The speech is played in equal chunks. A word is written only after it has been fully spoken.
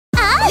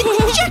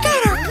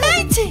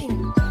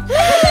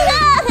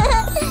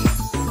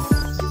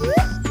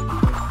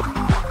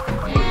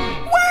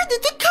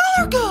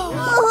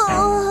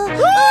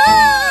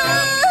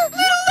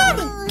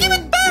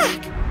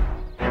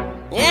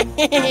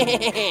He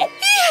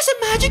has a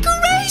magic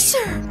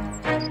eraser!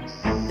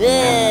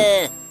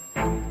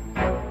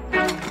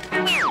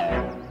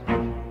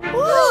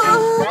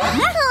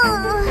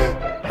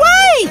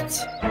 Wait!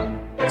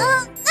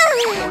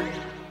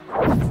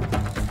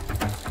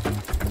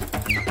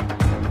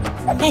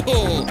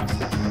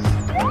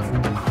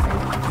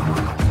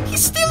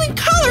 He's stealing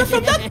color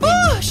from that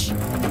bush!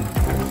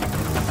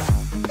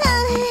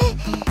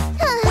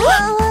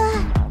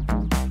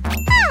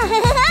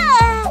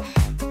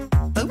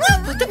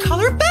 We'll put the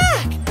color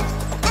back!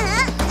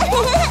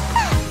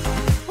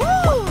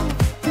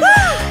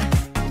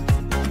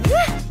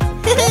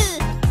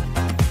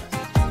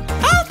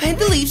 I'll paint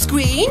the leaves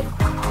green.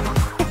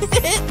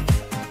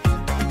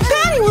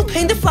 Penny will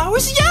paint the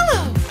flowers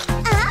yellow.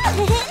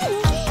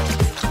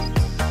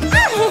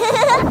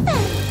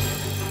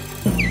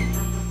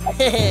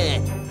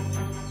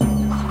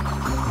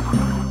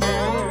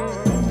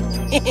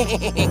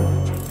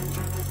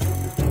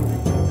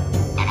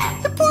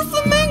 The poor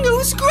flamingo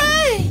is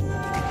gray.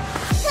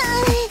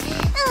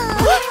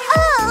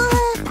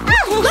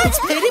 Let's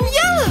paint him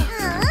yellow.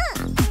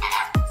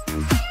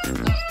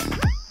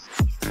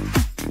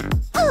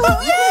 Oh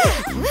yeah,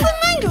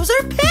 flamingos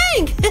are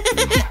pink.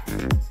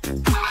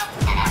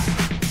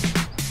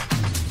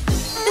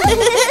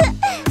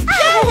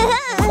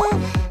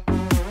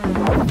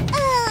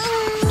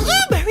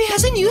 Blueberry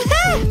has a new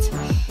hat.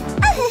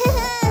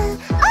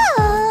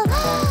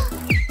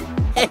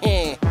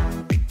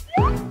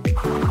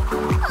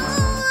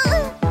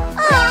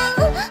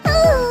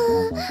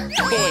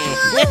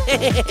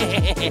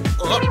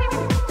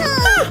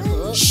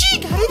 She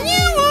got a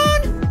new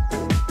one.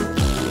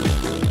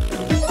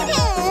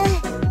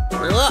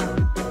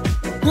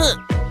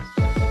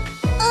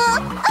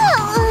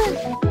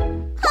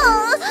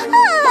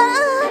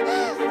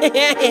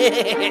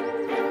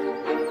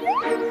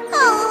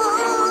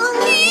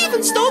 He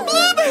even stole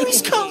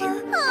Blueberry's color.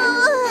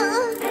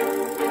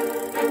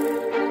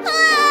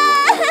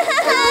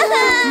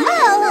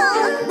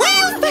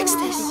 We'll fix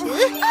this.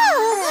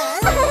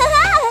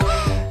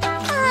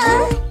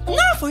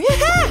 Now for your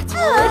hat.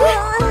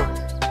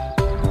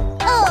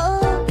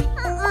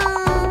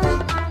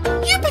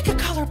 You pick a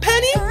color,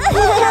 Penny.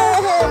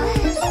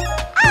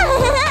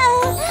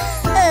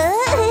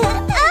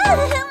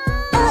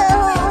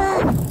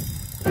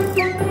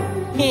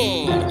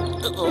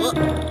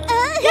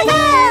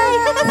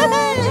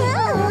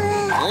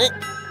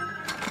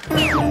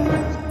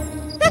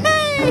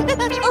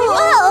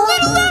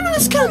 Little lemon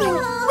is coming!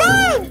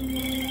 Run!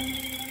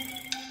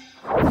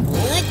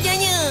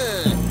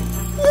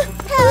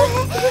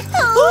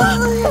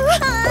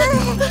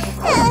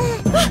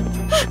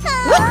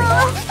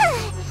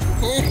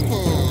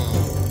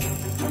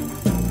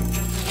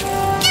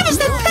 Give us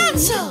that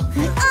pencil!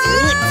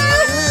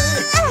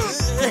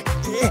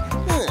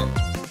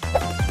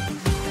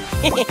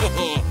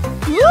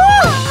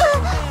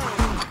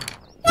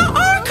 Now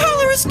our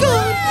color is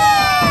gone!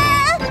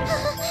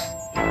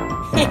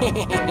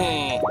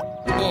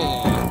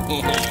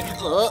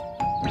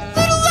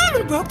 Little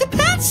lemon broke the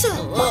pencil!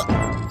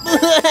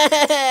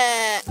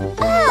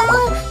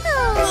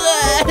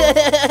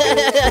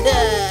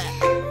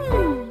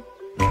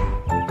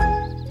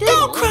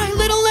 Don't cry,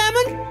 little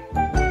lemon!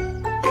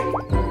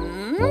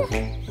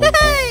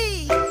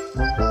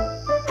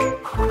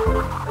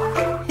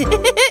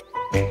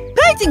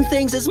 Painting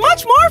things is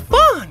much more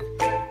fun!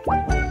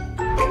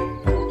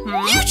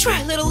 You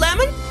try, little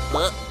lemon!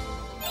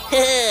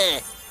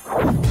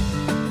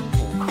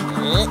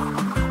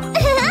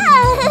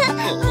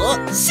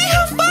 See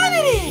how fun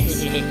it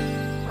is!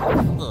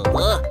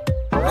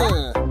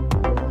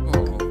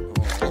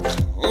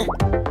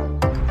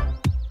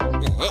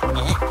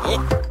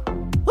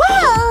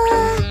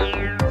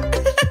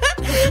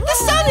 The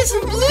sun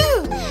isn't blue!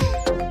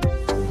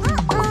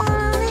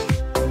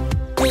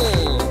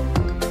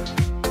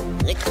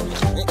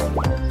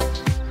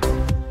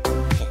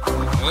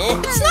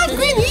 It's not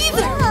green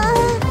either!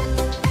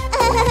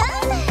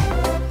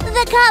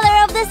 The color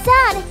of the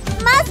sun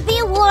must be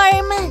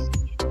warm.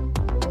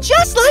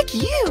 Just like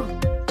you!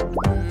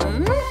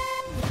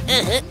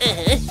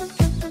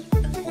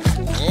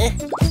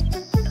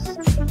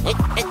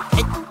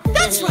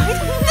 That's right!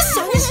 The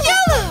sun is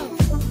yellow!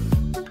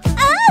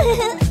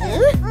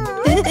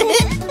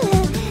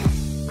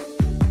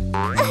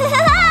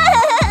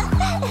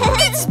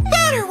 It's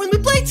better when we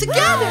play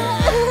together!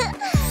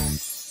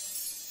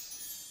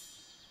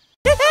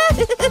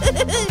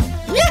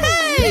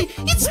 Yay!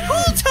 It's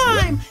pool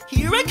time!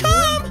 Here I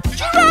come!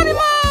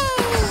 Geronimo!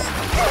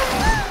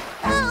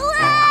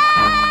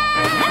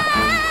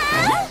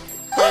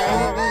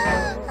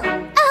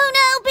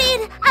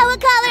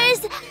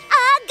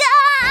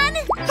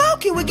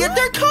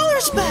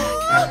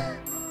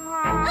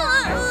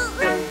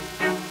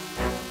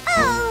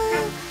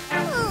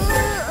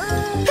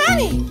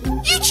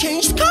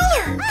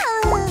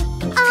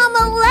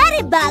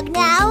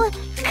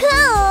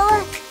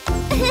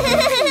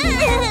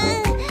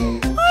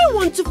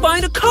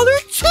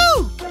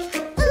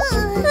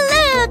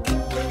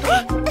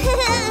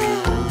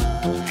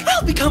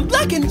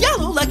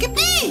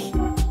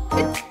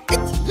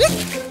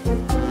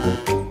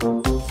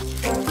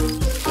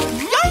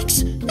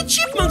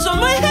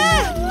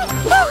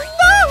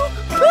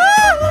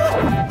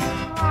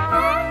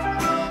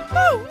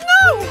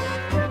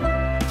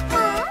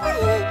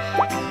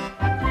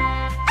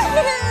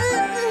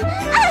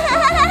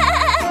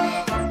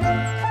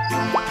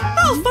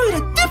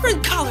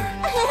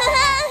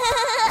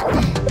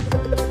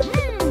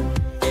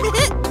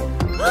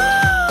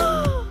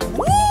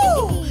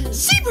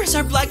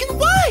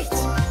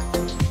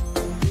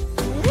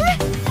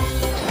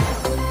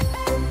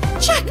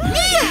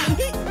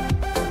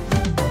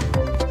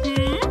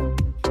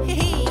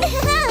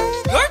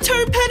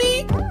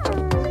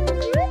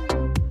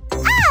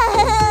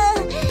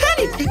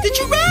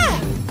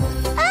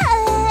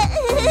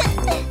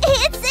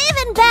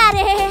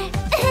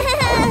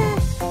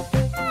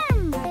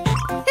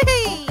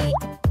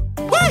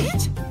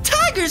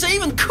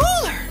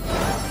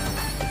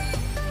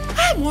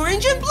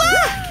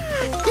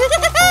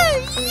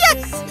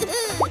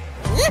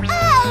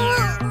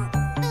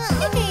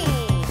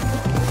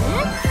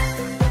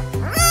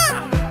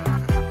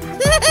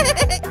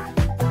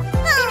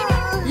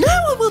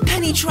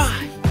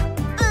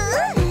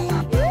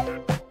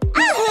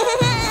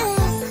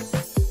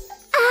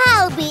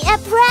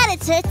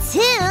 monitor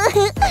too.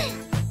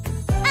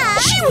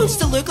 She wants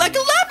to look like a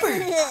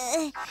leopard.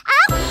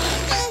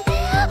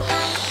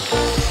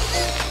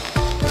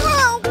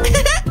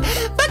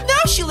 But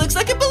now she looks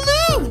like a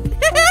balloon.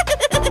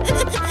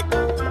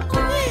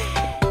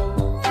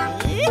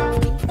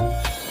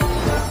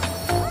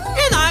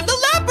 And I'm the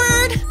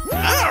leopard.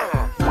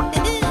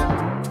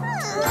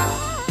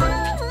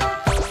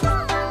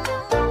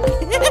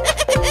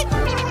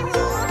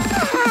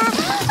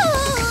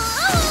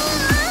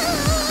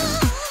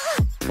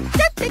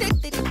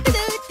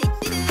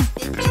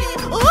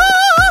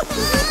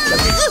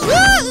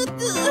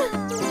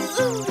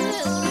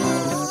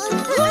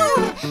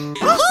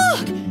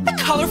 Look, a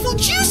colorful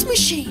juice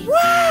machine.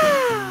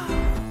 Wow!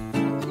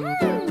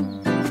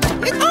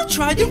 And I'll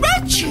try the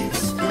red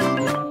juice.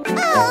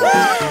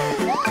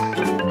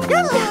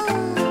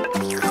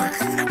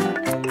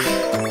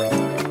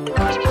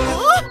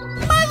 Oh,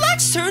 my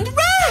legs turned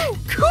red.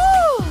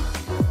 Cool.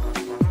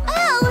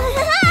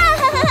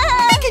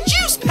 Make a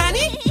juice,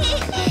 Penny.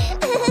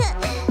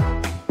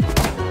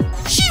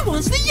 She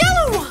wants the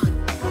yellow one.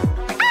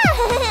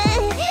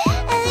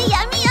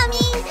 Yummy,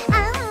 yummy.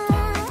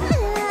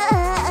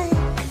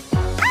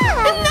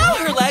 And now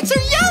her legs are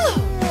yellow.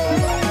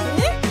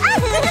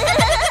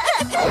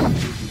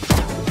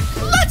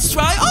 Let's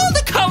try all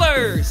the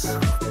colors.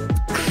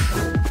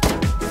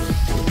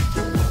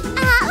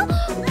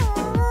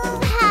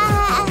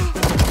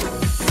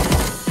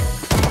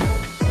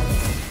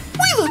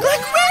 We look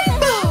like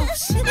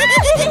rainbows.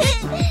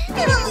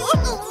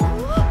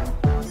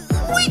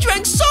 We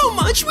drank so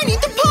much, we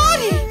need to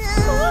potty.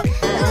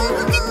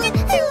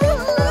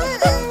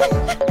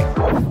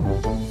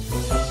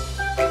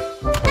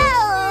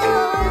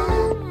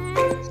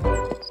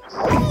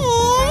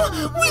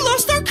 Oh, we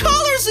lost our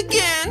colors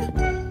again.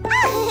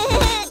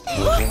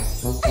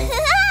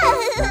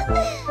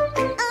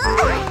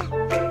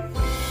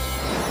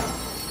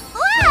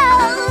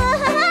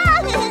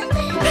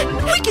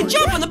 We can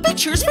jump on the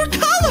pictures for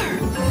color.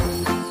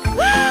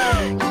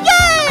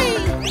 Yay!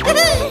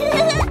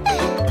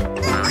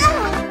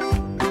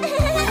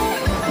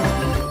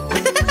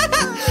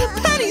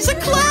 Penny's a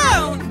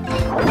clown.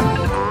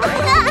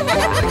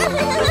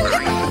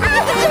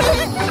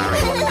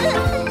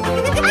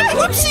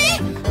 Whoopsie!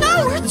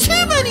 Now we're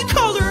too many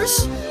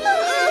colors.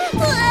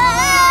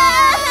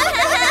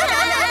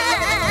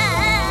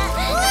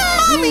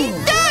 Mommy,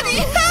 Daddy,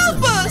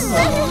 help us!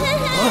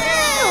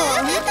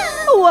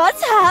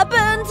 What's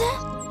happened?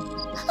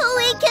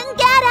 We can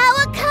get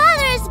our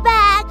colors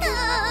back.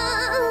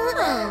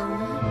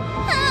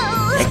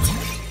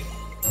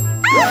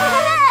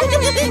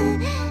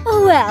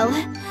 Well,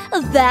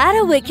 that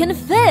we can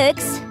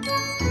fix.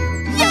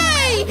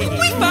 Yay!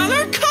 We found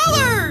our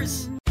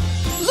colors!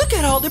 Look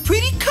at all the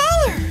pretty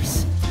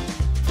colors!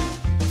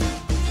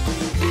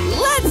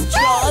 Let's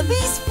draw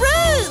these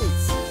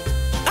fruits!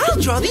 I'll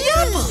draw the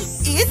apple!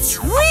 It's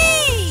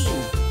green!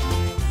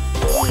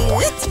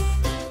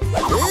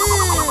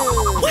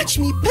 Watch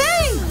me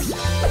paint!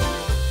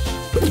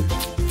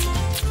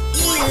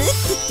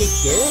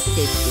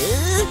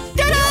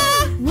 Ta-da!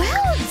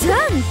 Well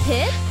done,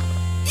 Pip.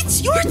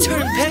 It's your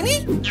turn,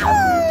 Penny!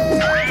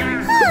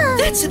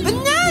 That's a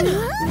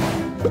banana!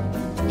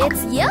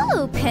 It's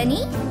yellow,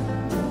 Penny.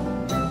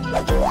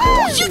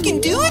 You can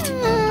do it!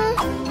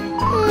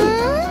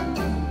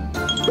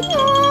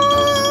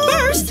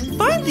 First,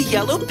 find the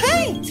yellow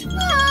paint!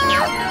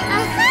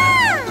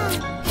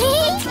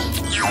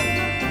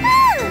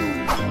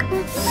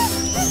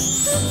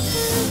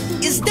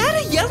 Is that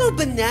a yellow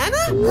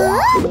banana?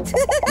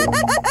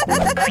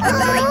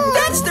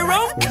 That's the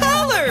wrong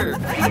color!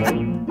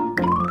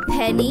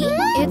 Penny,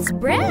 it's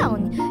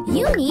brown.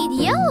 You need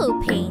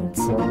yellow paint.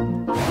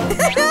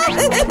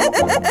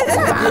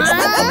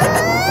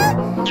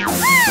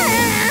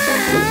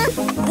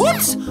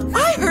 Whoops!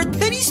 I hurt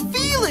Penny's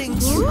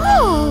feelings!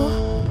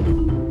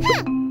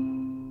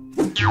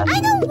 I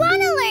don't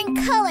want to learn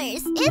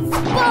colors. It's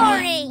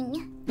boring.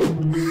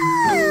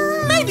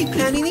 Maybe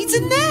Penny needs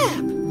a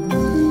nap!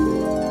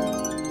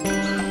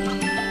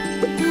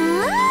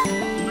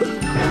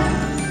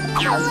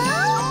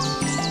 Hello?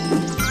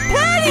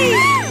 Penny!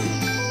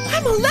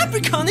 I'm a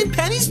leprechaun in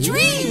Penny's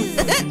dream!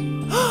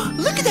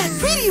 Look at that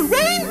pretty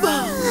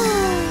rainbow!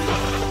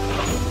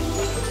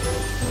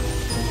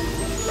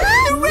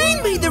 The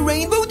rain made the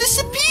rainbow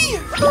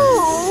disappear!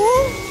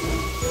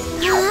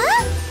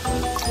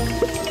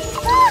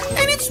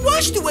 And it's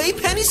washed away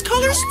Penny's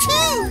colors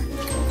too!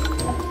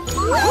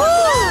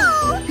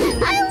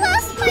 I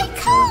lost my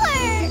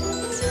color.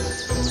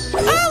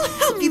 I'll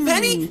help you,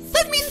 Penny!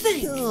 Let me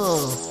think!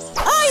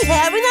 I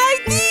have an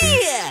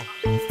idea!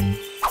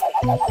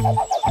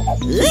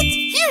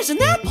 Here's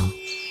an apple!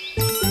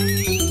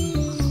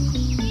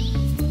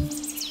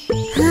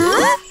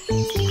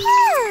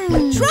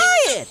 Try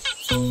it!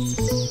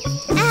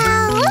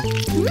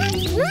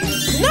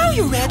 Now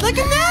you're red like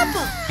an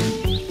apple!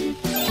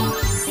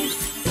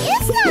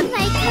 It's not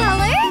my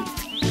color.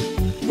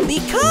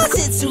 Because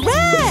it's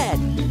red!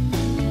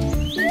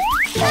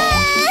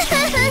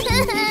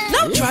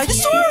 Now try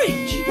this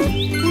orange!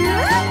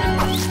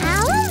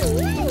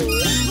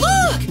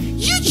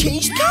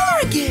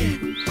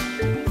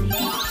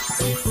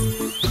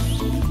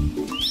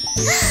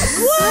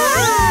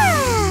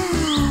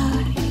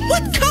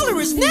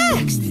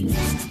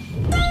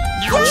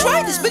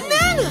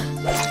 banana.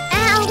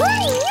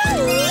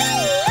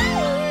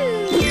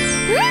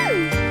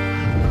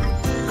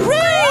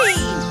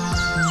 Green!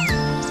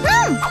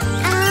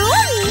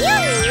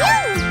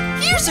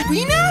 Here's a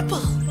green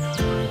apple.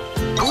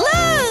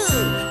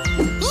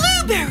 Blue!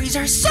 Blueberries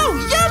are so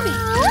yummy.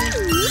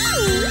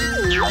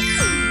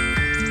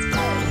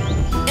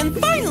 And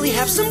finally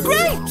have some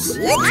grapes.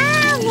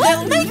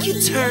 They'll make you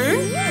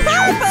turn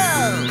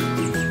Purple!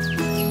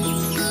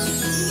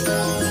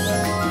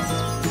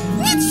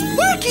 It's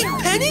working,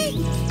 Penny.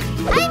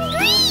 I'm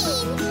green!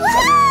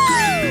 Woohoo!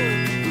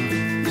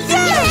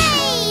 Yay!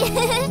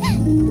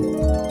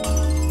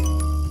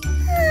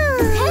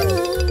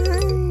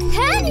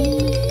 Penny!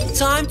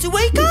 Time to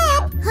wake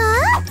up.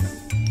 Huh?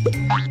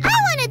 I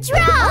want to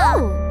draw!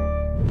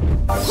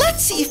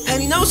 Let's see if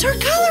Penny knows her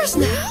colors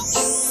now.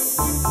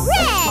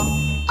 Red,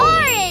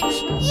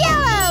 orange,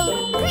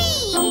 yellow,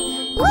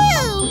 green,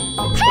 blue,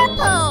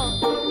 purple!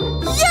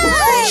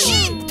 Yay! She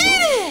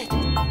did it!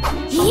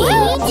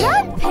 Well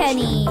done,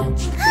 Penny!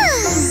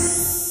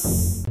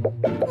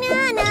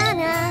 Na.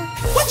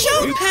 Watch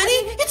out, Penny!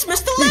 It's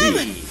Mr.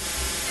 Lemon!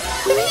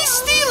 And he's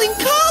stealing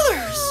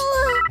colors!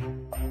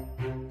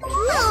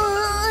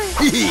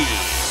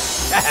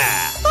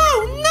 Oh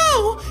no!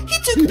 He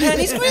took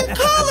Penny's green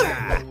color!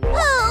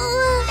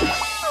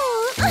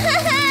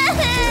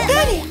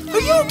 Penny, are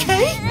you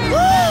okay?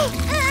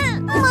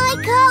 My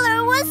color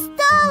was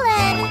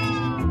stolen!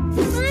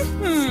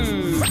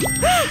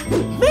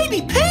 Maybe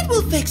paint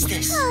will fix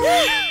this!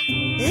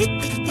 It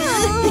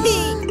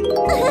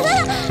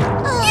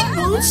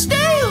won't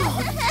stale!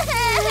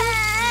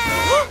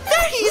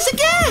 There he is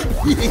again!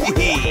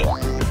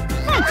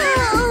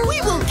 We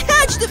will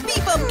catch the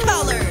thief of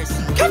colors!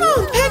 Come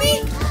on,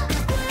 Penny!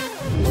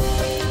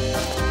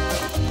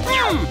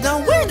 Now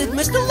where did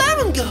Mr.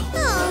 Lemon go?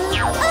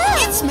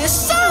 It's Miss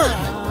Sun!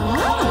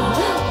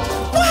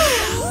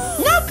 Wow!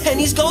 Now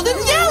Penny's golden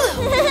yellow!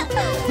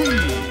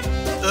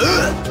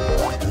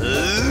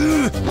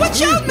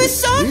 Watch out, Miss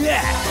Sun!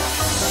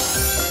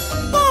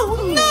 Oh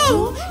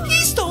no!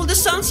 He stole the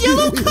sun's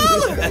yellow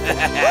color!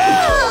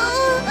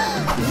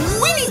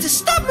 We need to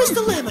stop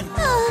Mr. Lemon!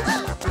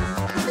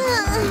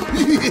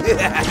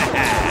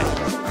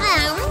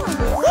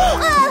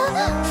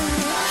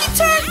 He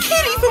turned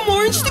Kitty from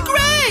orange to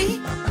gray!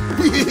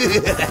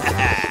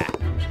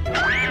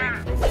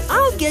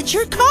 I'll get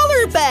your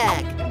color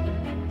back!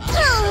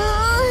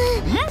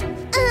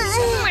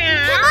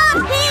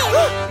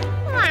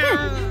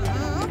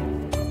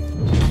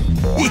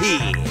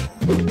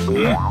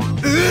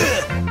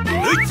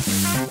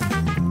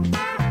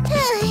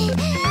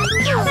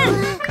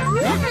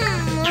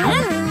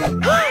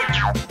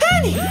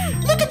 Penny!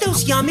 Look at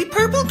those yummy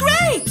purple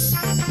grapes!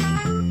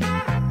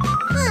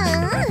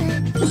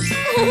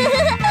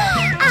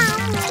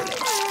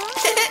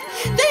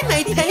 They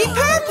made Penny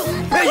purple!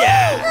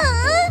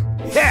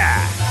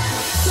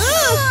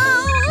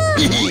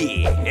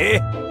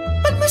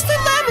 But Mr.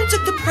 Lemon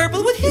took the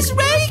purple with his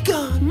ray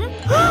gun!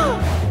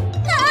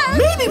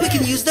 Maybe we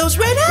can use those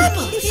red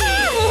apples!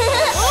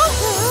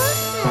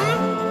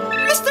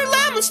 Mr.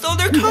 Lemon stole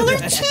their color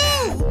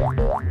too!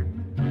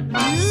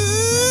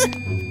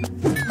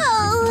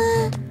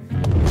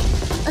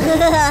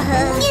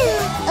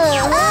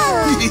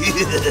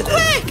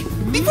 Quick!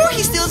 Before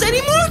he steals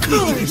any more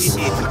colors!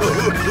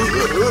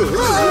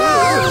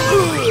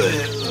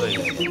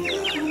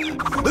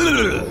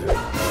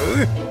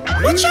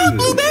 Watch out,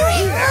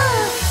 Blueberry!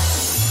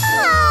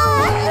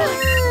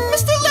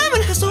 Mr.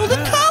 Lemon has all the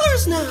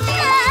colors now!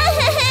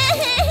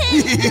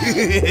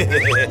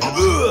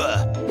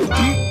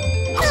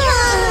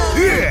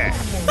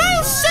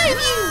 I'll save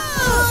you!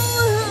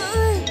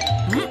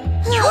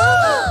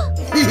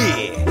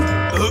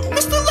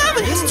 Mr.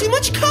 Lemon has too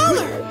much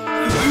color!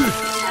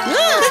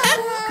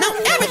 Now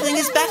everything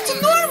is back to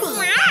normal!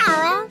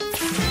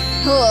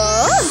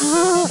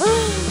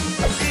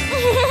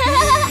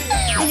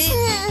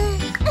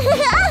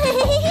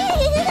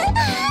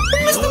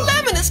 Mr.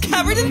 Lemon is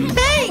covered in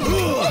paint!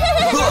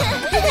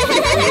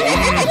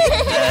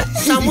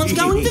 Someone's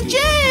going to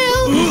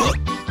jail!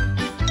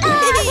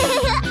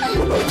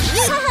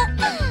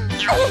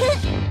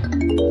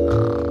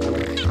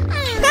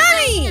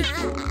 Penny!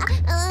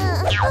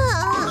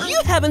 You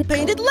haven't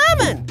painted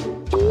Lemon!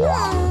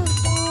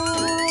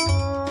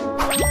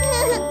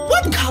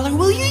 What color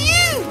will you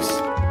use?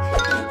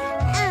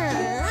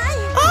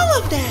 All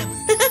of them!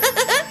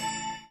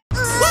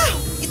 Wow!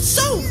 It's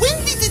so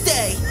windy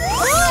today!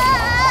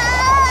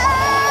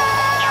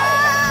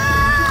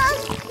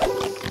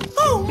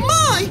 Oh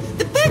my!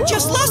 The pig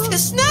just lost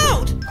his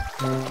snout!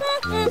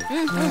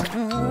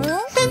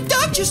 And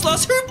Duck just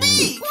lost her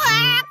beak!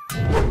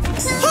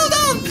 Hold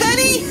on,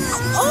 Penny!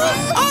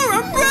 Oh, our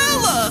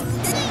umbrella!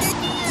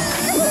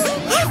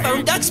 I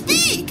found Duck's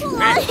beak!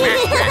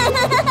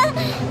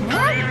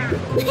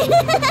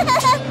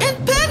 And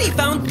Penny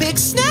found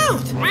Pig's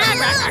snout!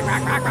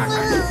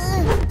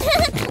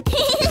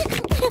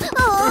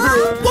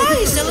 Why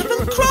is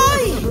Elephant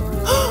crying?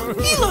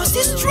 He lost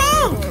his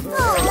trunk!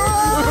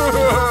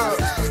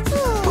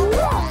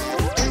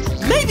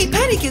 Maybe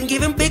Penny can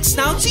give him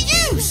how to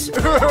use.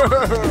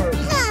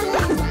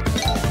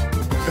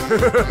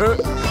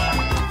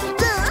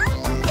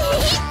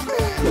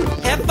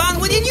 Have fun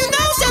with your new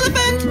nose,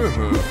 elephant.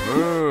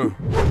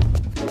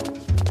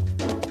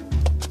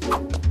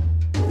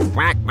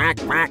 Quack, quack,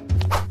 quack.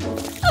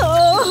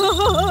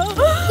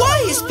 Why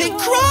is Pig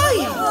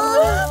crying?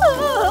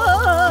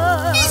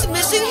 He's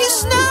missing his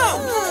snout.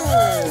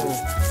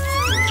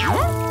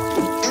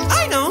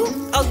 I know.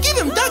 I'll give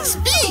him Duck's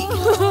beak.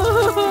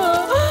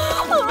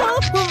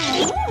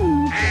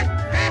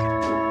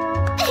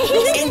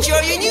 Enjoy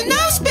your new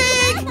nose,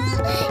 Pig.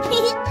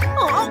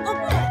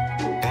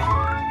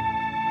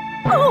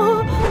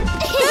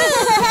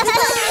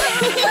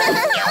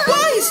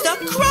 Why is Duck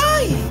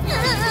crying?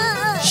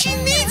 She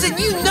needs a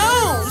new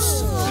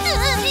nose.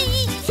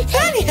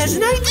 Penny has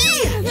an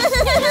idea.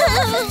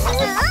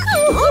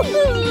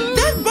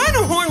 That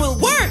rhino horn will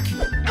work.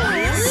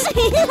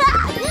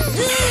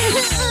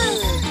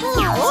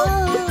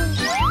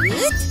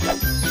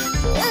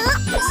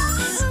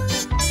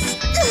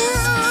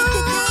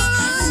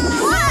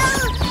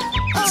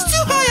 It's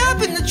too high up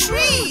in the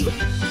tree.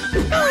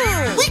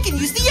 We can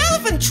use the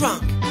elephant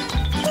trunk.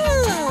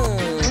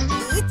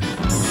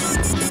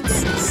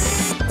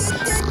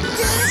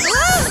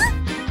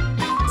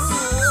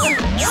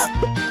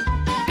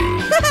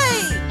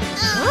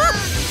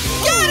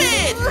 Got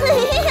it!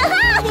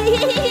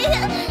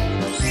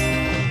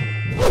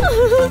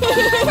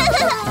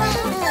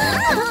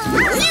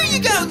 Here you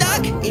go,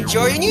 Duck.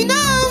 Enjoy your new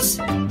nose.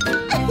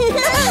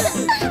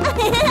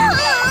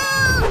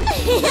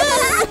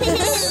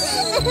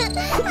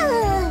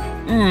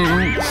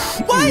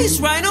 Why is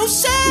Rhino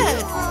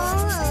sad?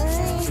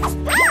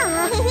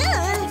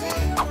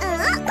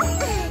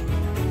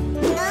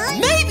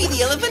 Maybe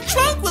the elephant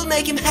trunk will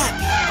make him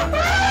happy.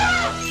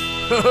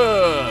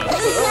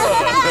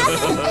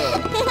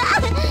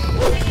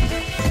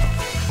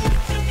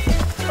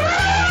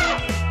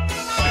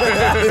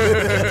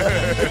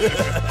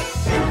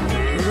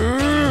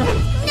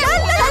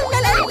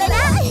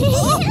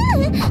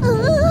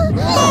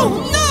 Oh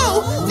no!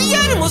 The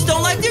animals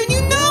don't like their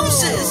new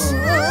noses!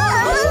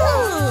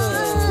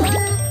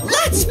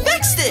 Let's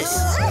fix this!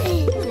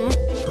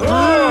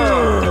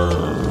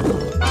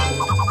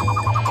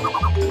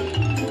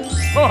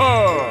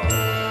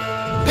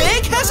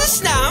 Pig has a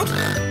snout.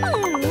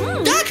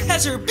 Duck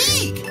has her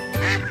beak.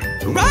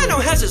 Rhino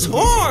has his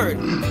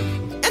horn.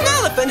 An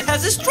elephant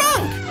has his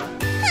trunk.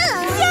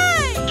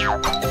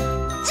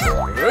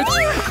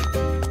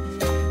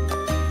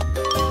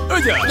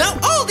 Now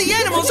all the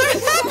animals are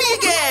happy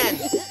again!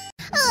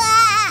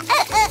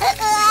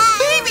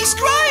 Baby's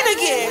crying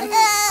again!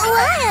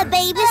 Why are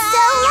babies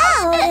so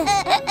loud?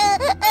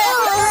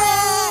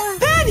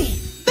 Penny!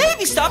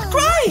 Baby, stop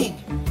crying!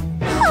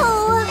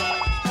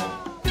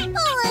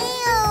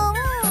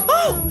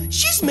 Oh,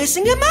 she's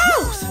missing a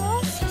mouth!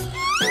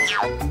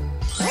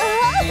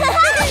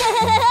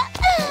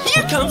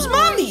 Here comes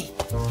Mommy!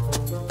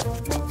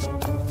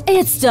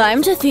 It's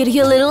time to feed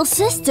your little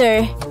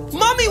sister.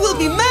 Mommy will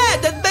be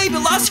mad that Baby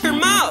lost her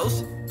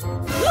mouth!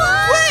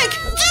 Quick!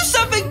 Do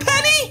something,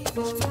 Penny!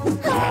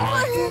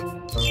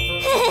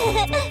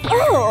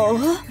 Oh.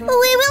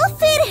 We will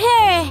feed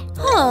her.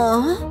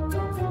 Oh.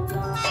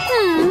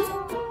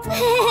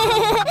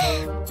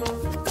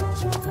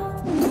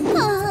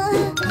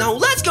 Now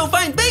let's go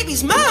find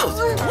Baby's mouth!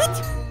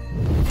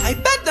 I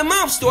bet the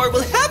mouth store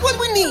will have what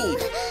we need!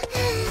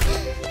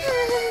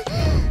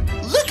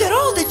 Look at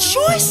all the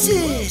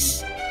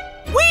choices!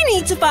 We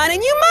need to find a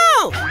new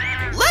mouth!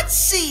 Let's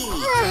see!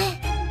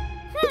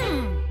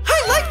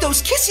 I like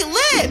those kissy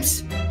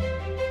lips!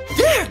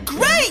 They're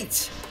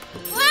great!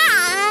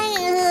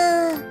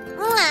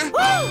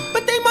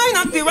 But they might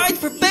not be right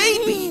for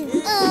Baby!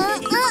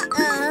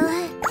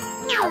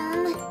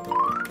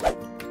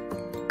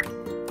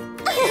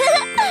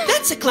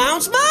 That's a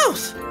clown's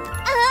mouth!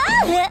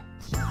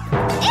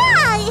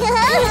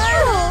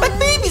 But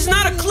Baby's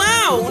not a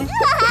clown!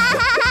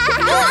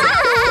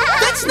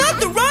 That's not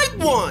the right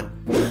one!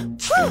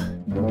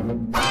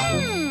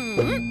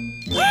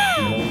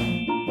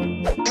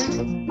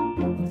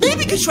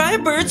 Baby could try a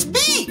bird's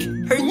beak!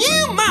 Her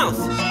new mouth!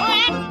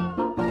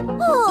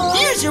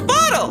 Here's your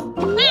bottle!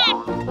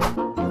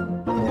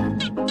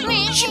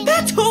 She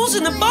pecked holes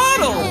in the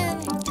bottle!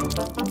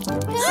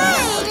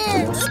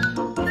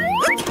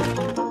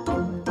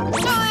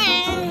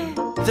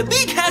 The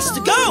beak has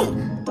to go!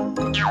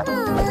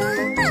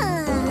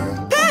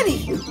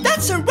 Penny,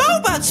 that's a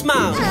robot's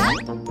mouth!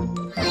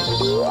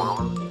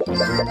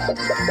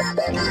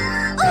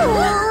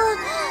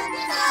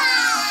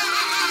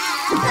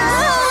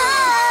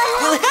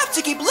 We'll have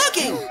to keep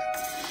looking!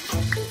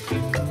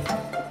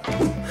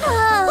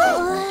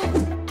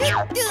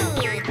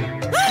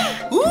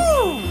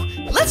 Ooh,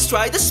 let's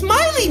try the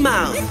smiley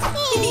mouth!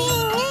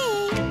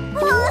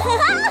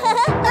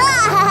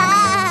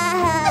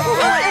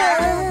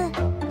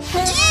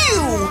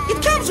 Ew!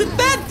 It comes with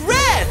bad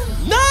breath!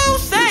 No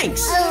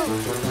thanks!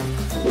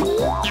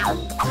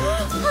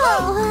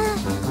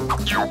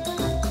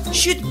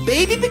 Should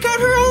Baby pick out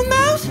her own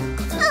mouth?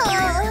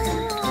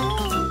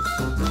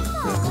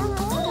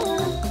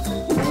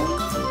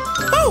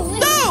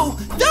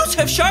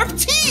 sharp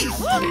teeth.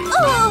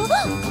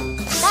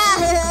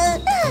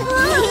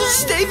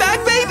 Stay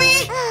back,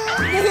 baby.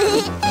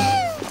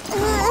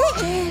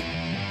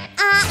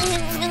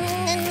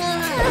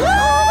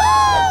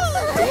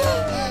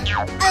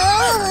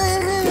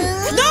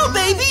 No,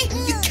 baby,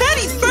 you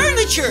can't eat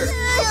furniture.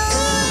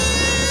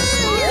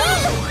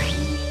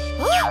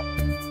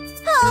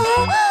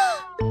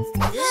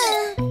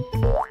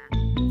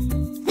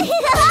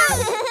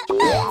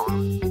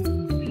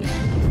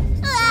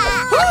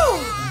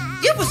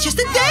 It was just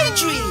a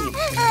daydream.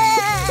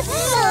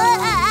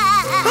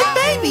 But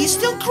baby's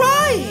still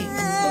crying.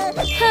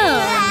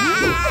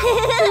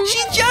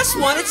 She just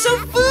wanted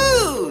some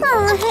food.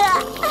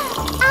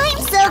 I'm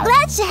so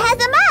glad she has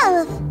a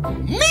mouth.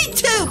 Me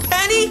too,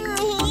 Penny.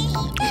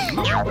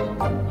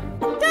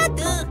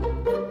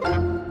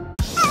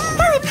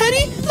 Hurry,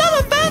 Penny.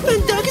 Lala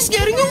Fan Duck is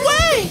getting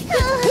away.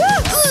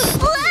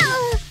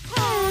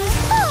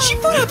 She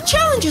put up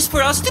challenges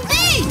for us to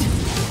beat.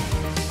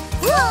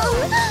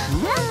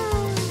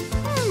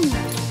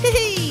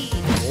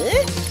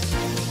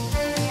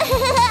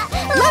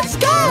 Let's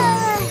go!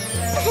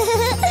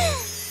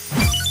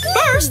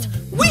 First,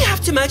 we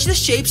have to match the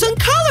shapes and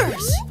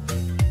colors.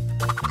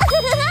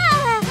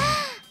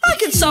 I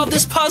can solve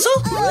this puzzle.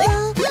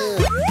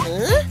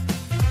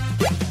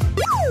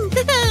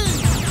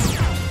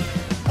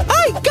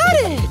 I got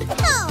it!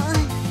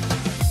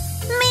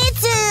 Me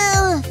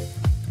too.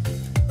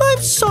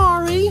 I'm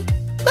sorry.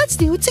 Let's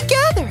do it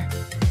together.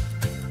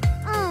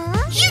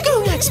 You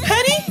go next,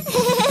 Penny.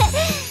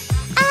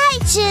 I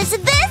choose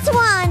this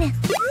one.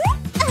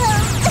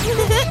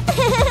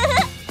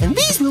 And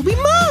these will be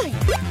mine.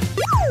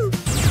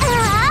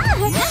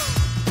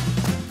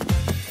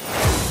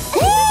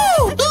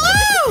 Ooh,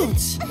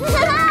 balloons!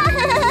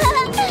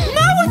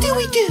 Now what do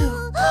we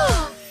do?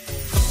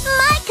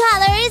 My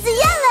color is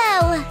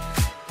yellow.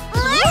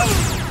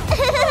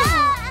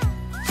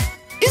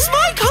 Is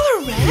my color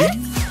red?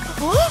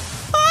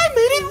 I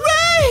made it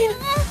rain!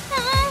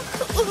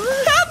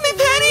 Help me,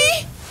 Penny!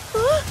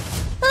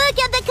 Look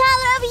at the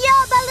color of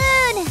your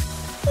balloon.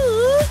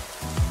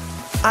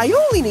 I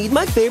only need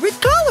my favorite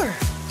color.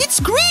 It's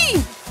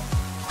green.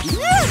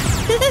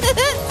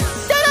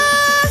 Ta-da!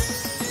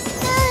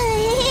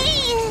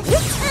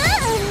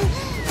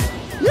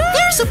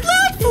 There's a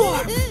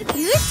platform!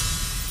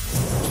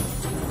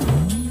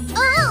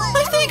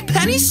 I think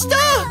Penny's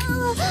stuck!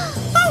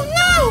 Oh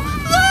no!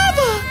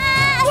 Lava!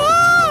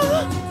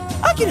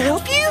 Whoa! I can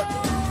help you!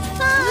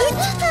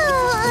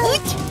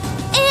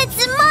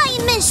 It's my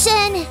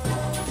mission.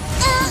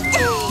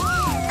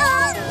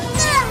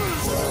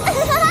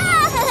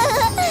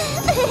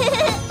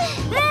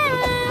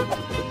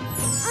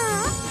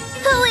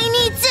 We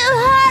need to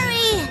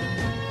hurry.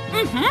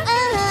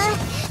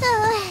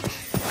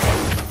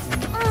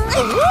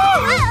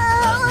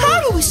 How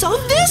do we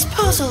solve this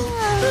puzzle?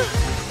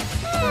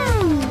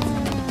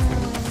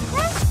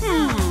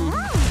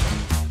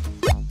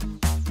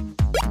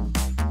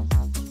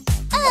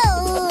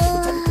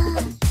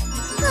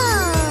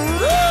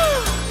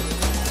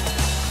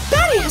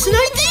 Penny has an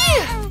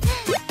idea!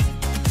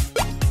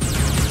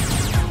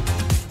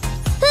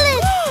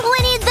 We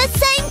need the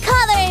same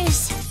colors.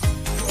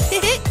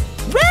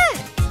 Red!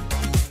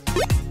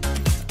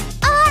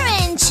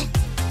 Orange.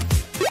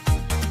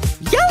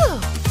 Yellow!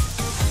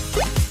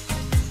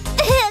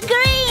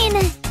 Green.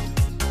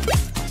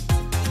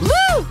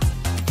 Blue!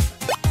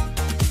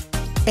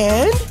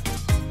 And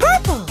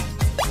purple!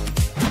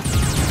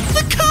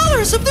 The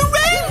colors of the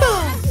rainbow!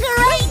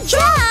 Great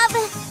job.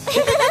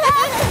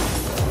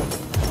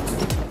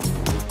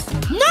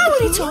 Now we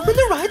need to open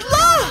the right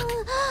lock!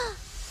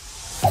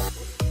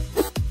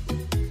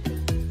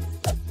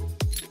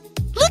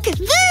 Look at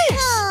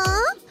this!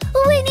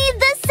 We need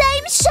the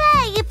same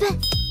shape.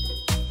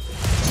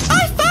 I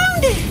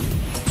found it!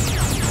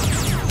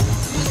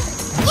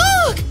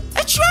 Look!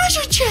 A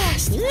treasure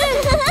chest!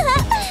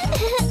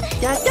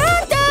 Da da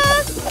da!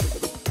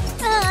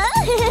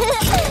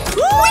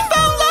 We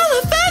found Lala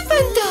Fan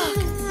Duck!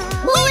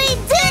 We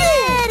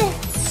did!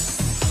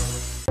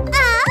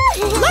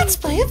 Let's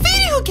play a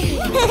video game!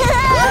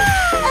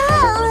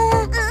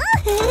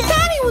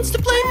 Daddy wants to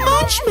play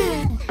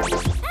Munchman!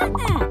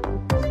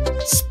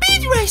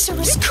 Speed Racer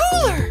is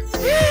cooler!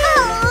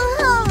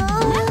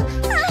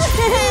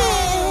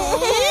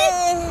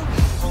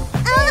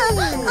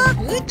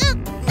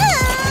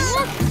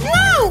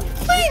 No!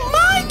 Play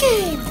my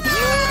game!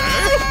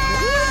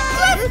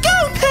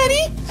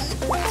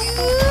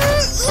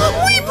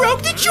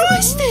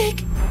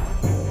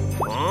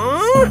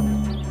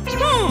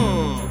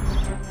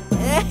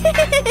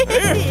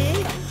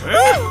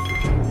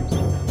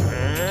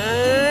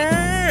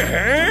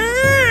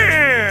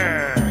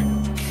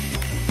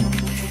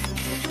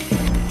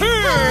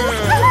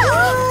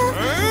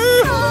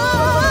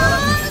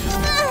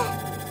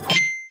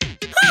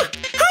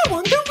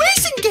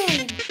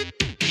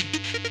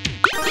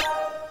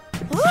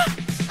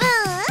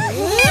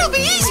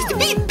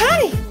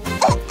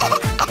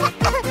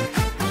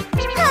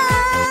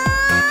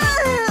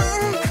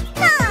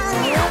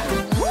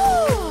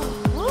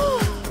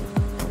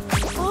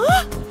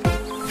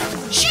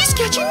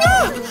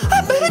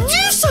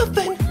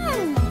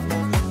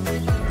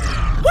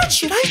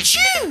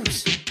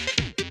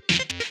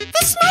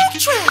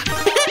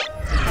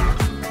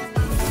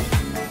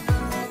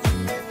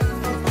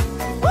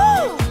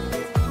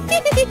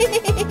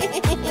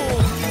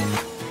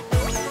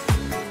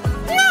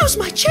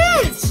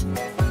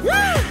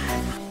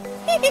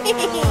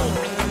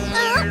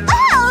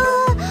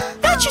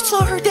 That should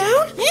slow her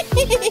down.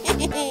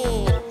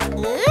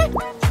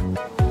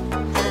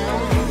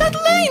 That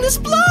lane is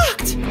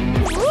blocked.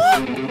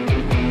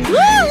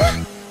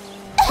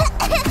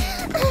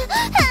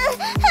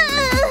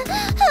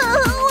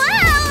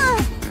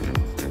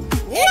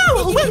 Now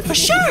I'll win for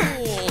sure.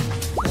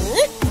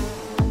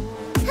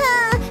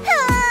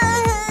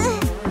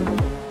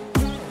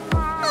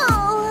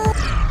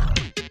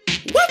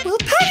 What will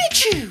Penny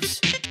choose?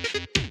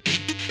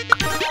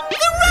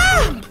 The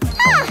ramp!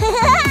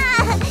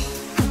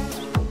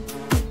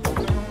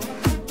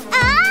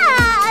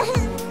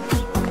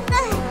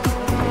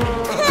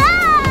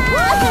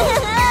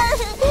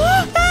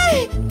 Hey,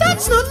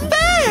 that's not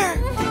fair!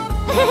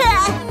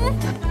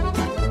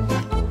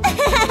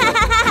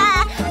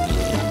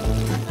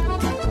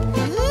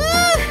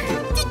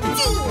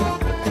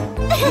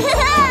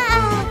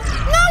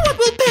 Now what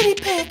will Penny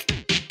pick?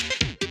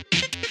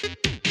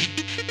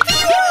 The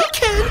oil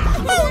can!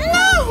 Oh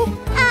no!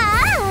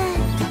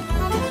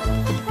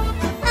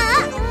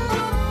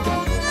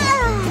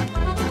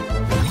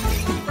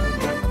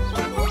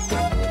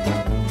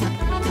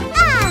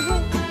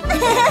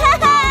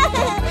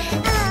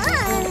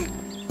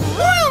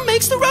 Oil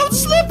makes the road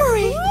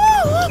slippery!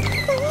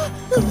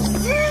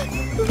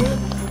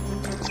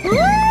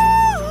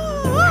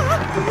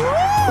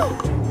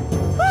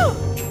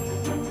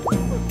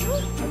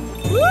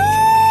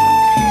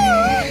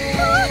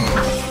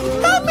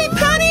 Help me,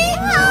 Penny!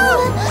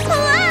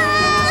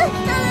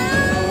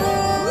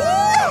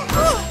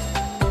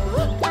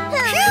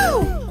 Phew!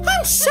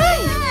 I'm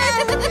safe!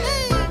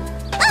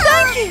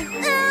 Thank you!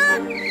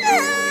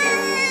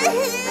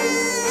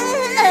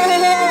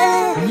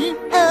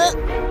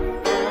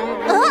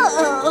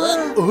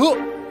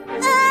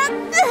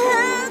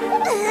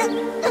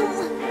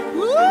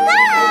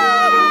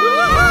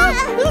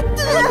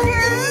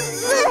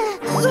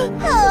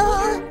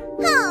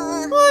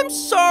 I'm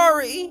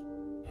sorry.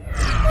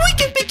 We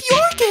can pick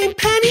your game,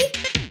 Penny.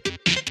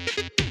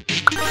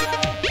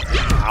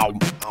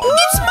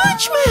 It's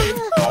Munchman.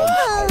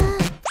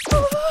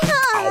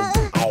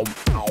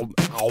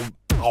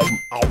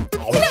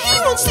 He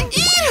wants to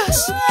eat us.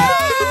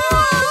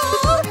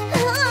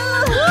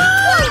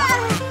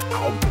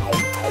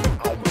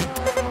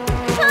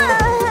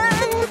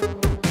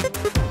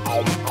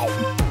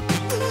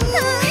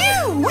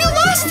 Phew, we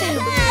lost him.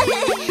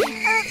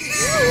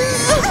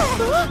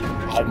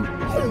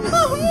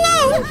 Oh no,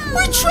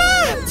 we're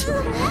trapped.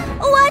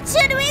 What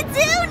should we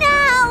do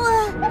now?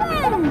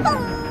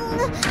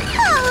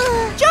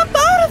 Jump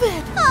out of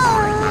it.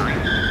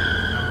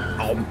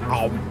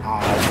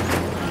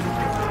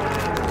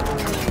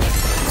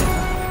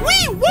 We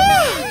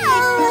won.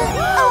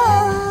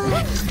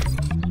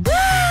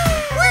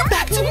 We're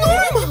back to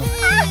normal.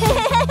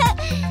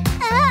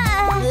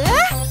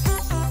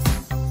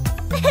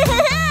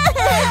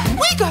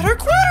 We got our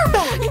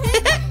quarterback.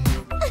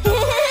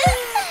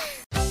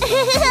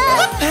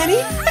 Look,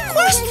 Penny, the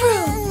quest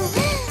room.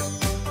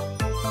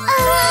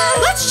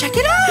 Let's check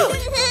it out.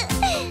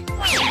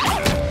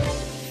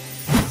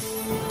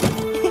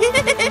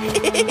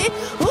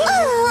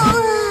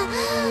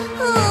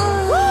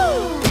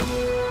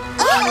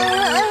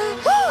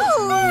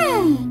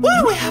 What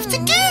do we have to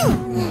do?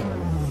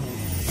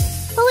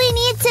 We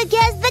need to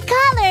guess the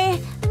color,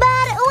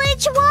 but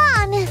which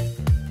one?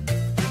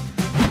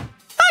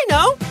 I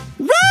know,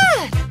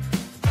 red.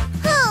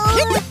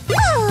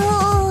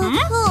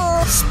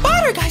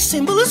 Spider Guy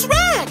symbol is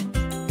red.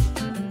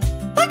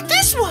 Like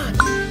this one.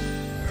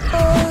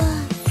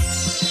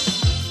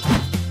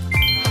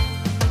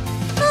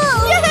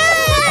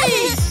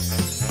 Yay!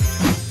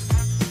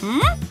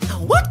 Now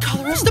what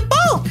color is the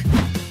bulk?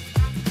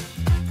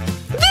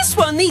 This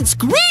one needs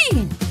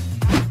green.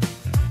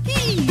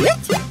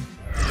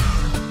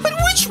 But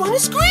which one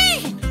is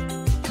green?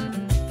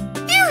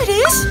 Here it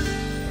is.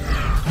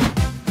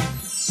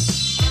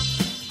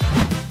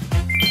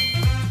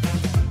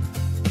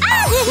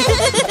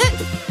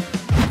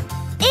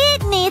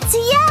 It needs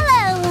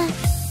yellow.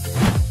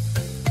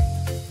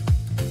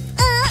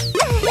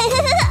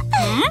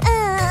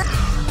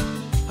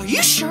 Are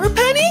you sure,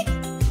 Penny?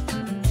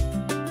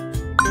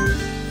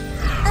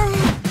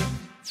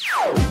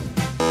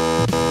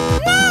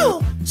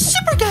 No!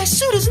 Super Guy's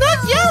suit is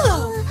not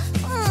yellow.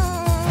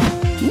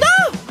 No!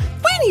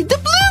 We need the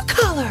blue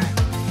color.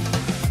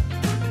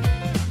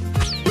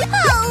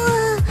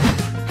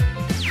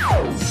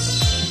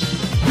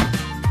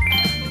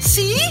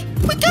 See?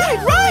 We got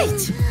it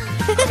right!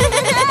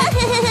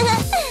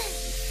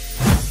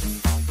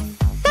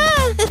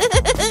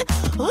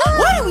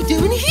 What are we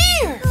doing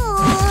here?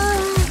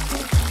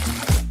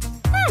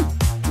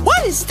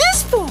 What is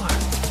this for?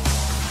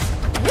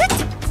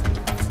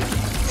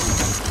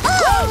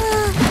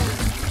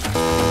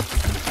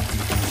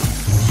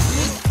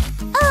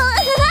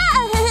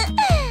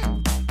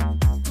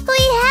 We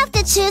have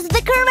to choose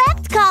the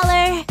correct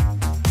color.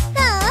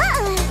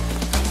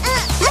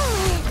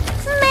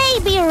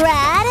 Maybe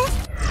red?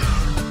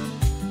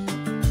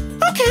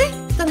 Okay,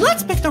 then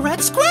let's pick the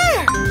red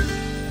square.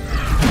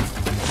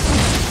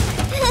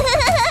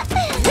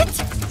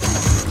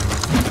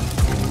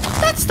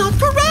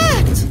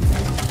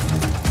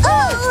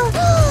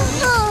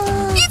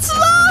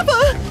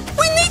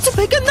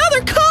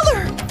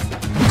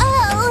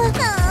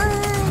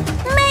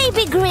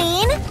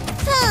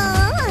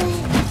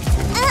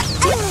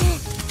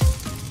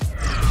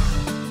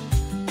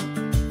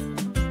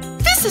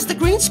 This is the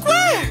green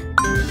square.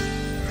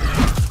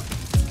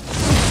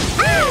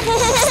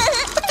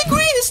 But the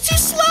green is too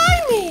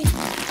slimy.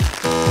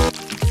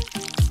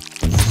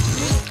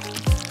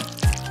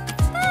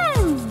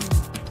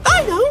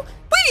 I know.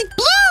 We need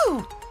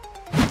blue.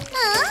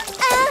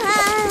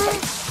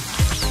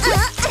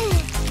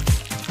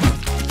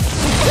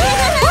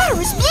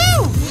 Water is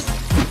blue.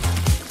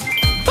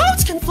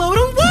 Boats can float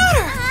on water.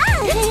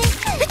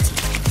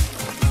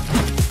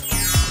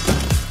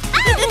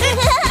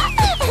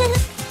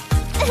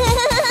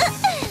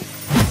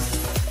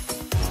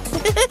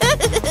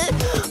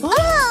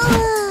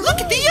 Look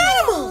at the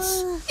animals.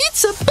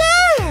 It's a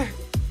bear.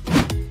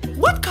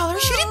 What color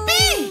should it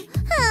be?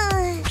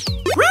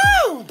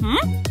 Brown.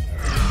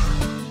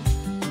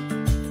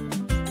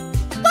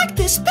 Like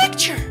this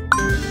picture.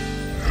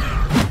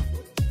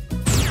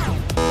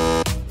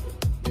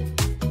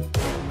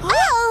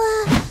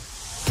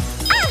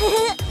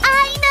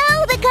 I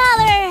know the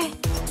color.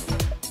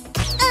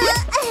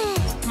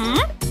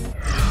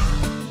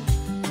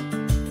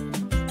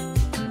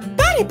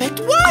 Penny picked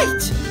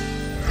white.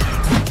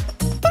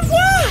 But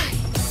why?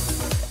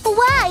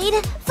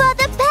 White for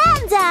the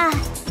panda.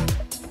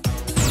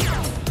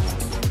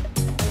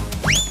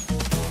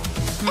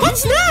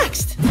 What's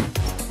next?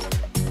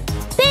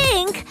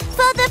 Pink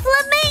for the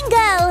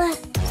flamingo.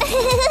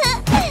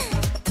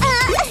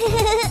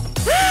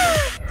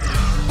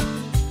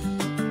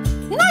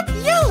 Not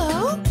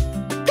yellow.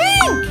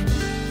 Pink.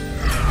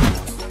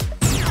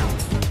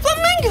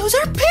 Flamingos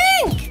are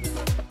pink.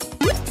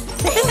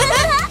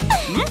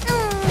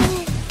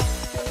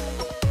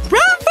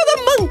 Brown for the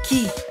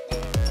monkey.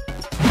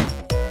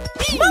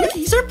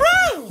 Monkeys are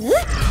brown.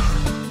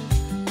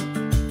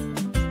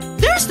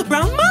 There's the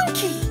brown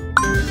monkey.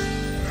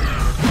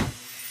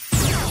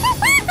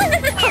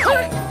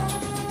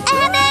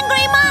 An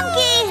angry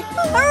monkey!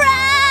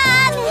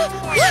 Run!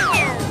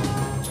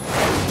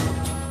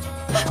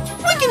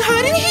 We can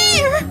hide in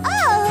here.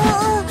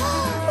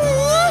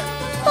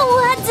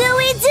 What do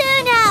we do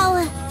now?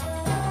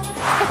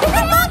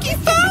 The monkey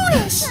found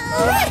us.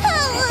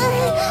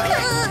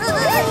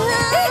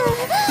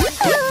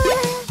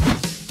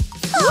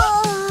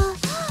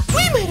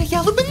 We made a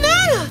yellow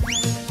banana.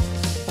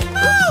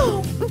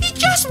 Oh, he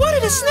just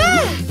wanted a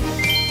snack.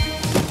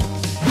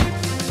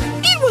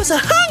 It was a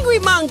hungry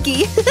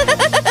monkey.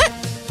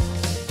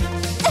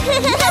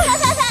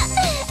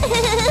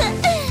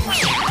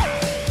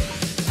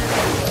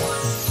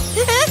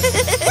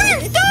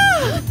 We're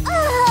done.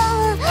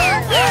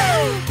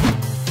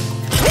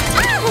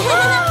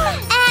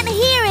 And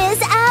here is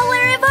our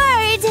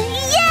reward!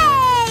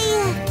 Yay!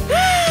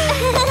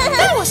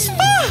 That was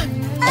fun.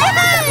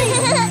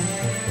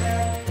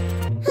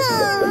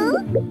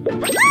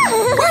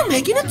 We're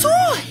making a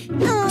toy.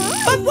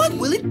 But what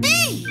will it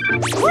be?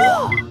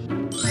 Whoa!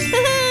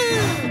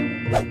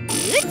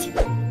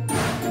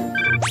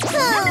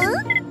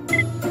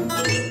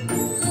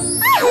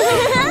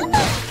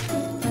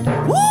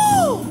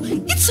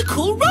 It's a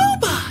cool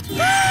robot.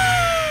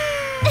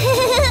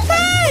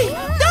 Hey,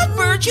 that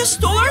bird just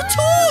stole our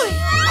toy.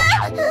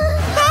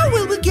 How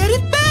will we get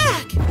it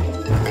back?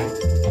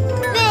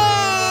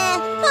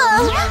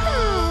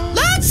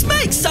 Let's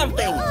make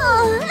something.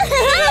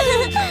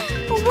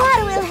 What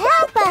will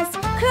help us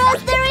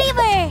cross the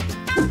river?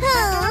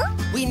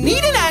 We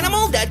need an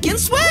animal that can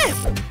swim.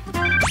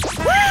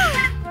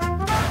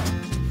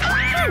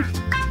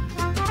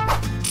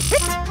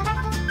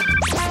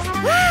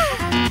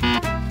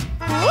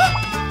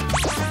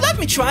 Let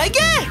me try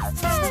again.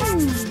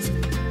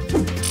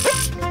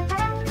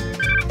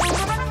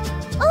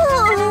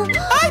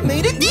 I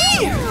made a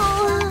deer.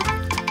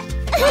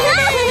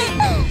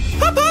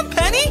 Hop on,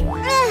 Penny.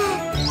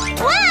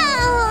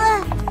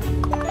 Wow!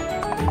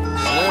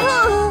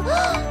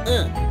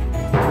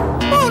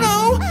 Oh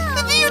no,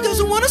 the deer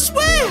doesn't want to swim.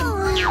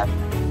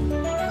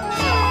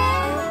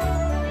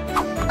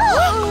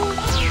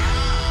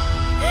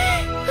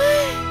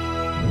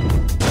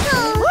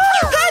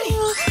 Penny,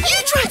 you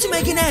try to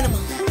make an animal.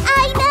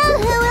 I know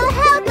who will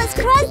help us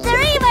cross the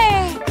river!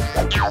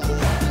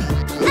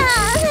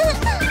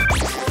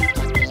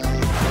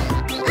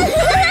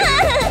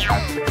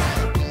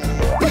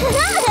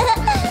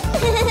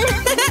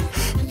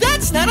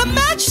 That's not a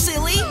match,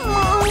 silly.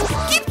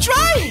 Keep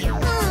trying.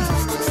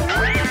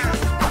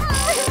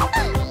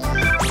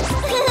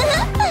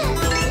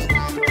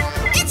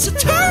 It's a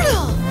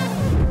turtle.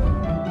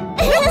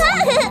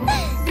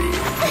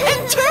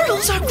 And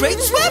turtles are great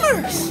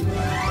swimmers.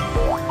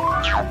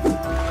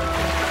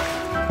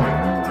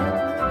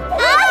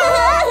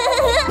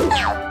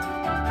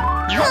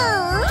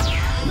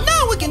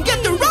 Now we can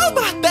get the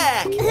robot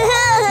back.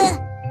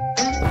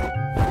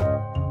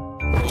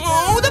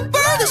 Oh, the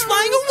bird is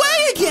flying away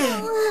again.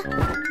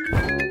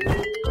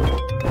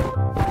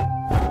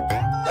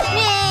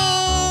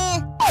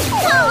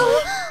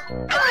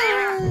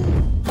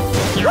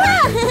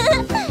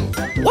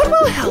 What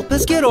will help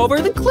us get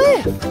over the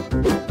cliff?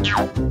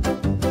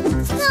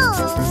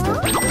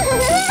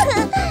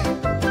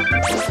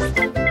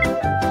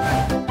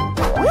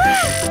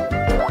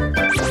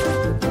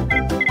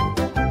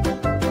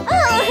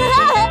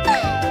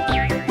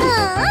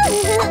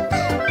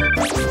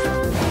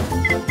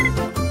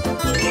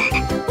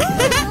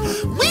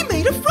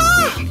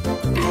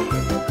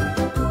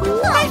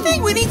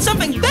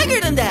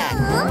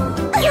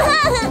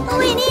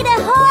 We need a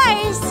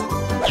horse.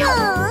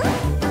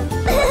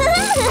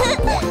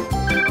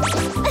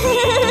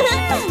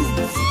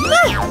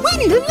 No, we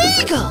need an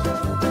eagle.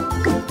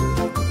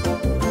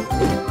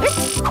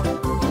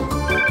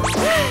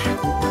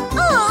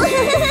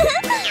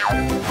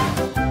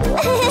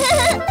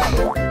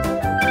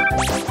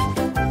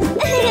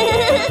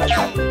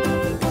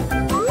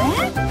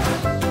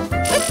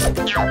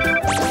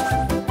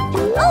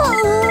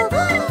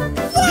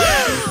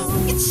 Wow!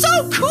 It's so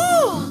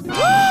cool!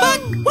 But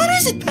what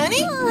is it,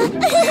 Penny?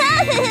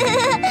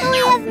 We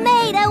have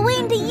made a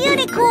winged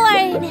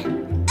unicorn!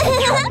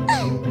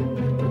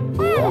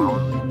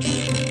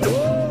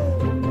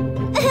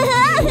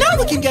 Now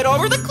we can get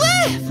over the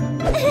cliff!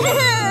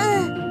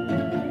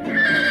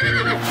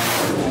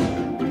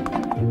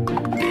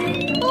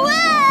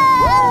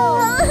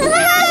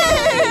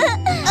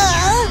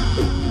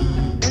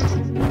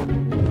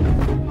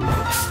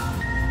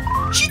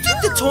 She took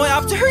the toy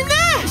off to her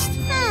nest!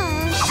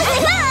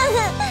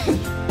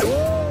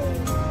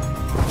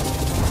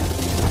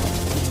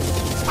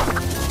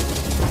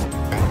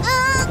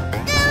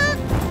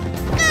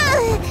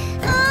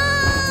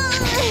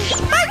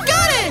 I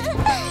got it!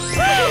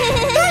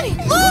 Penny,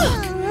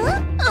 look!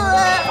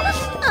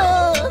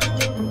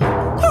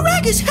 Her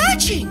egg is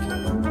hatching!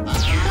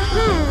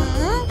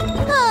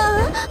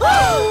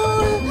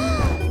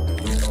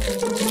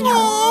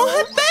 Oh,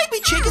 her baby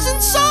chick is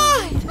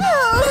inside!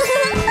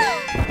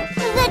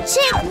 The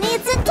chick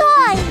needs a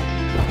toy!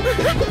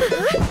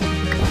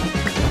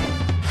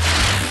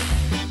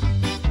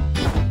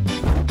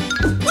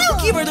 We'll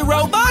give her the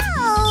robot!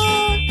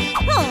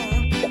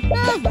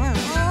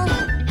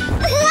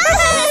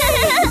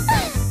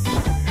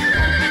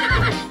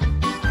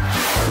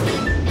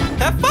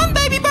 Have fun,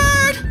 baby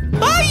bird!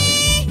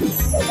 Bye!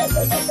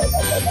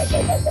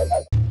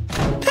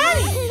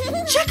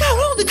 Penny, check out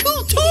all the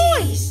cool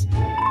toys!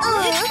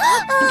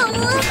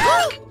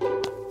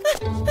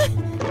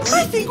 I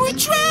think we're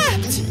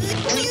trapped!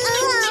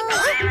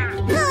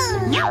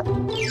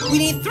 We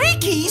need 3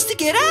 keys to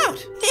get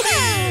out!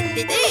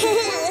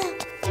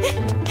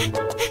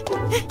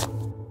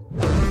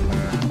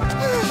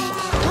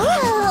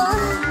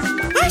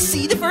 I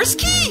see the first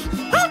key!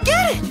 I'll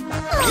get it!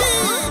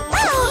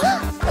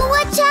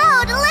 Watch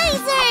out,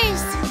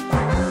 lasers!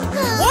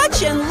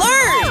 Watch and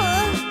learn!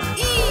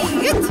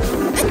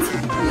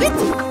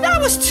 That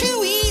was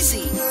too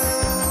easy!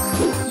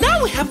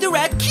 Now we have the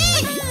red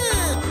key!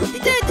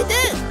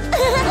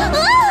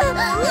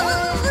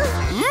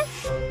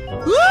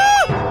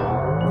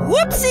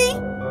 Whoopsie!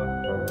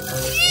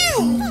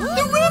 Phew!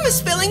 The room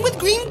is filling with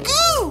green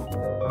goo!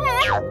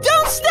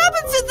 Don't step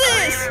into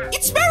this!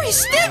 It's very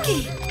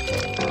sticky!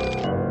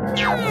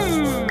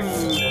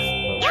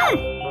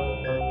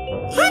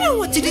 I know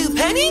what to do,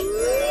 Penny!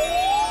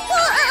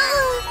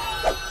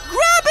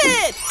 Grab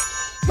it!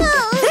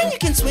 Then you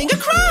can swing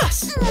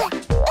across! We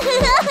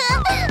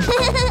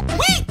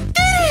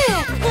did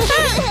it!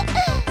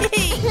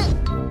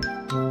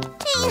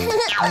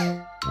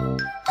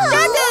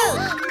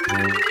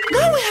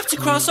 Now we have to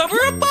cross over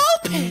a ball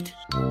pit!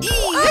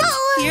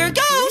 Here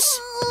goes!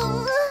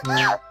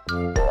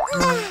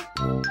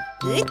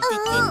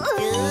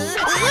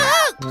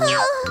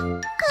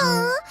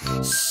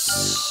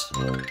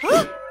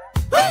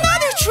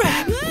 Another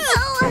trap!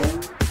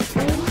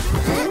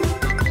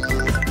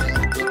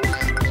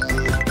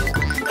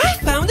 I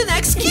found the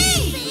next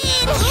key!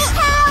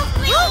 Help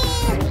me!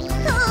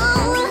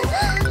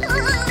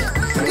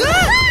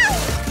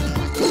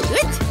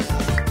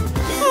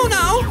 Oh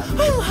no!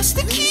 I lost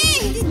the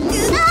key!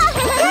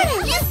 Penny,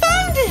 you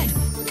found it!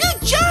 Good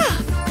job!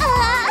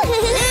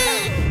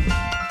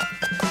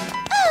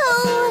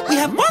 We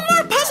have one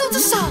more puzzle to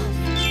solve!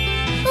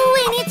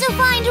 We need to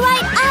find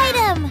right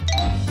item!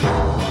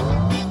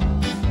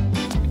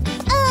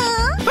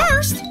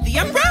 First, the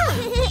umbrella!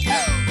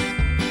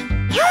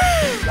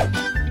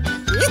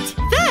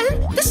 Then,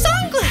 the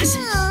sunglasses!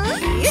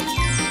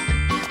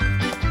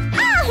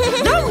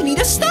 Now we need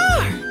a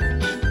star!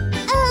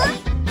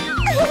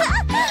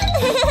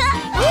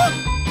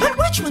 But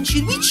which one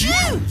should we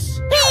choose?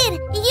 Pete,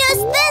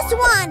 use this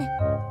one!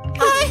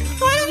 I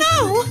don't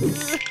know!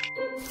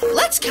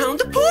 Let's count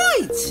the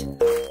points!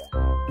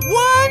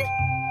 1,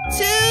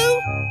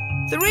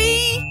 2,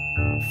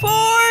 3, 4,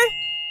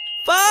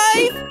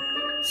 5,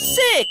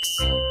 6!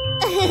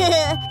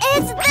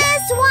 It's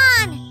this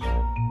one!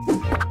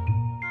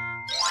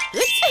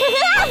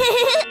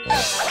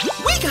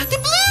 We got the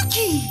blue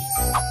key!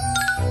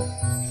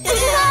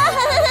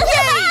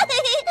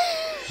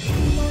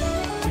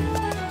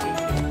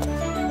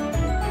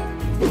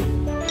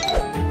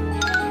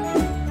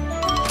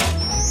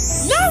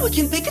 Now we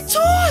can pick a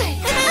toy!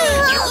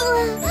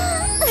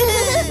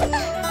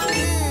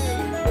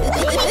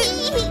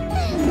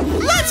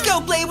 Let's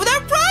go play with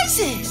our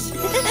prizes!